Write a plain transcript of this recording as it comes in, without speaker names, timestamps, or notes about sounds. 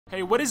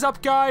Hey, what is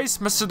up guys?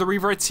 Mr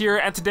TheRevertz here,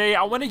 and today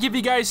I want to give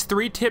you guys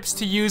 3 tips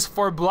to use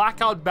for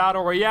Blackout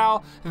Battle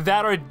Royale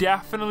that are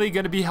definitely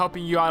going to be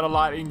helping you out a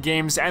lot in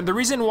games. And the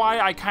reason why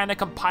I kind of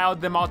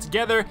compiled them all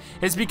together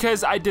is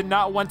because I did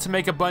not want to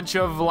make a bunch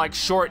of like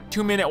short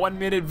 2-minute,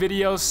 1-minute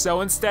videos,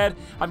 so instead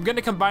I'm going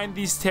to combine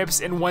these tips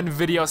in one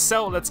video.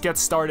 So let's get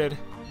started.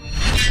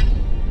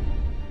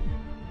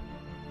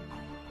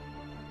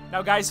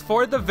 Now guys,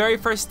 for the very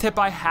first tip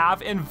I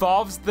have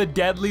involves the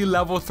deadly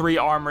level 3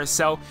 armor.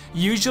 So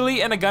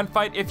usually in a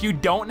gunfight, if you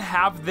don't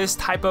have this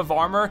type of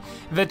armor,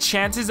 the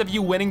chances of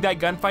you winning that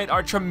gunfight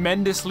are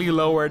tremendously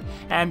lowered.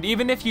 And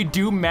even if you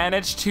do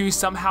manage to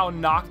somehow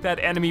knock that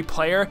enemy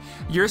player,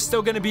 you're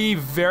still going to be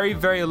very,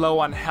 very low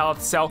on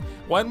health. So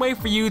one way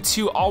for you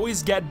to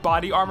always get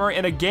body armor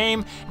in a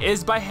game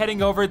is by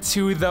heading over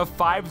to the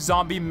 5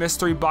 zombie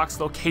mystery box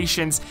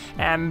locations.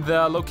 And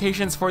the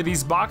locations for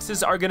these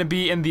boxes are going to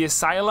be in the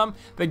asylum,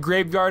 the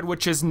graveyard,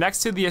 which is next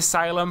to the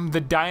asylum,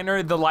 the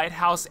diner, the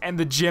lighthouse, and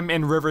the gym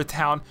in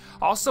Rivertown.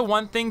 Also,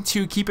 one thing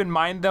to keep in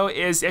mind though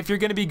is if you're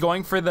going to be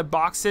going for the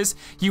boxes,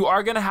 you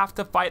are going to have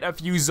to fight a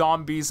few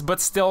zombies, but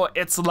still,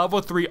 it's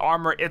level 3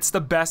 armor. It's the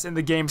best in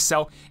the game,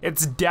 so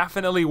it's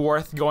definitely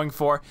worth going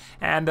for.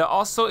 And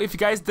also, if you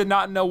guys did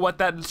not know what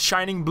that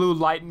shining blue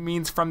light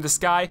means from the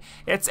sky,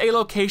 it's a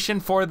location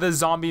for the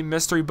zombie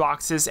mystery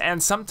boxes.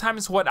 And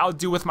sometimes what I'll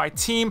do with my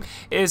team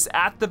is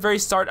at the very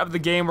start of the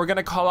game, we're going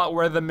to call out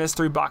where the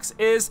mystery box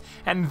is,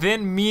 and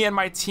then me and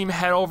my team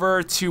head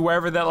over to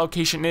wherever that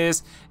location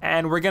is,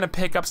 and we're gonna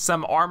pick up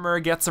some armor,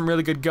 get some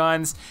really good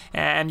guns,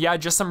 and yeah,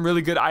 just some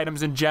really good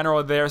items in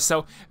general there.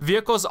 So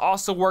vehicles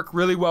also work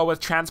really well with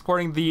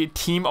transporting the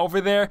team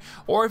over there,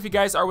 or if you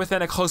guys are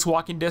within a close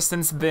walking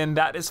distance, then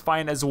that is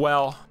fine as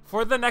well.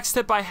 For the next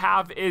tip I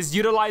have is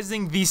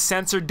utilizing the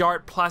sensor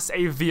dart plus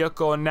a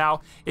vehicle.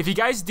 Now, if you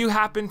guys do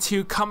happen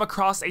to come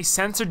across a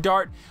sensor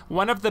dart,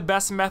 one of the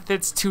best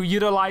methods to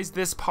utilize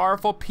this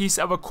powerful piece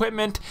of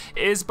equipment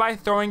is by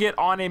throwing it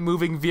on a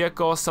moving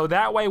vehicle. So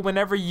that way,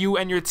 whenever you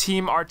and your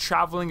team are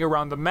traveling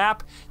around the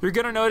map, you're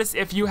gonna notice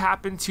if you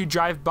happen to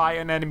drive by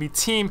an enemy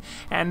team,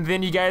 and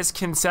then you guys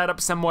can set up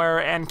somewhere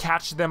and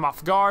catch them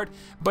off guard.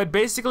 But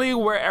basically,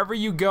 wherever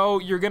you go,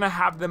 you're gonna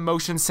have the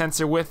motion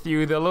sensor with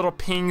you. The little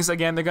pings,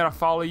 again, they're gonna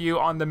follow you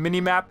on the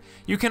minimap.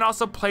 You can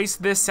also place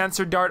this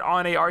sensor dart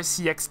on a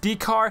RCXD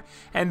car,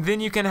 and then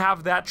you can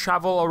have that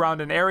travel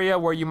around an area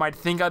where you might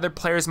think other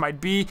players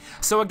might be.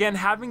 So again,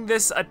 having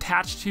this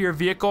attached to your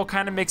vehicle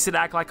kind of makes it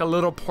act like a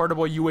little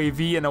portable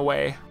UAV in a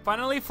way.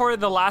 Finally, for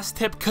the last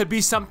tip, could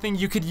be something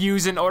you could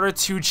use in order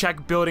to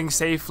check buildings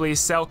safely.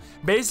 So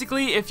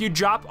basically, if you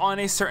drop on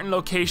a certain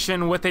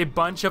location with a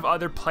bunch of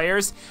other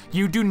players,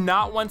 you do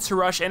not want to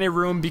rush in a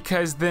room,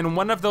 because then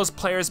one of those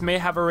players may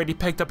have already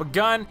picked up a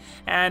gun,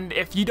 and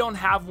if you don't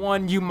have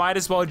one, you might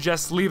as well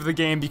just leave the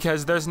game,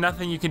 because there's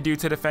nothing you can do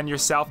to defend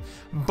yourself.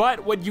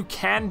 But what you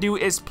can do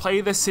is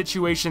play the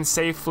situation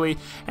safely,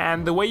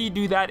 and the way you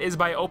do that is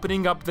by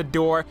opening up the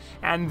door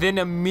and then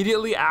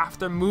immediately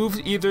after move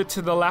either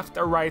to the left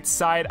or right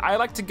side. I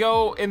like to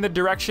go in the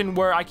direction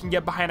where I can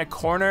get behind a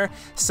corner,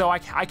 so I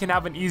can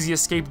have an easy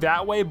escape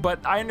that way, but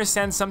I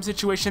understand some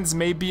situations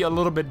may be a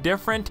little bit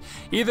different.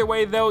 Either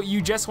way though,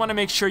 you just want to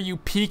make sure you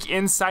peek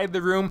inside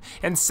the room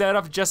instead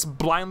of just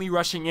blindly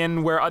rushing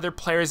in where other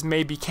players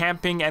may be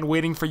camping and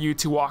waiting for you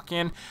to walk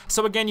in.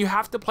 So again, you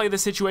have to play the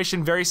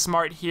situation very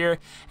smart here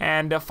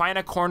and find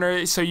a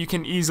corner so you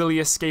can easily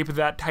escape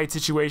that tight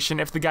situation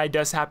if the guy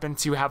does happen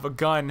to have a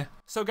gun.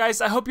 So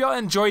guys, I hope y'all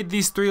enjoyed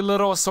these 3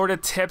 little sort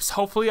of tips.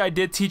 Hopefully I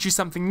did teach you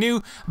something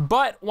new.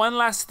 But one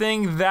last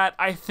thing that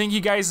I think you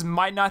guys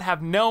might not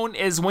have known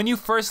is when you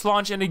first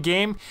launch in a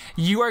game,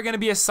 you are going to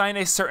be assigned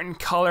a certain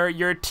color.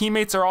 Your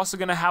teammates are also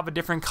going to have a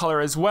different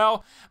color as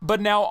well. But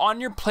now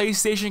on your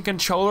PlayStation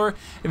controller,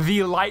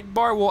 the light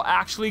bar will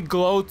actually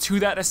glow to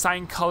that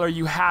assigned color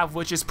you have,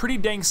 which is pretty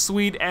dang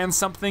sweet and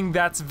something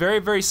that's very,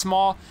 very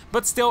small.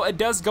 But still, it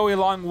does go a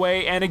long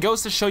way, and it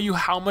goes to show you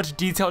how much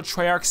detail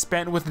Treyarch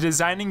spent with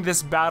designing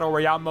this battle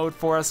royale mode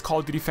for us Call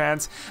of Duty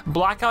fans.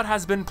 Blackout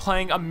has been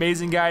playing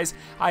amazing, guys.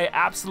 I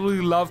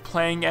absolutely love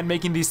playing and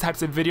making these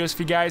types of videos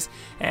for you guys,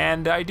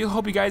 and I do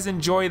hope you guys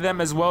enjoy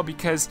them as well,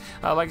 because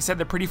like I said,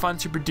 they're pretty fun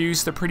to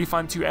produce, they're pretty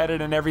fun to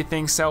edit and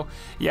everything. So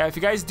yeah, if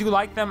you guys do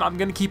like them, I'm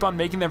gonna keep on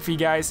making them for you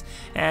guys.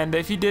 And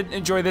if you did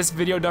enjoy this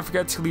video, don't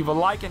forget to leave a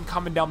like and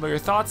comment down below your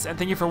thoughts, and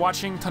thank you for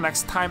watching. Till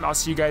next time, I'll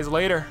see you guys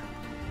later.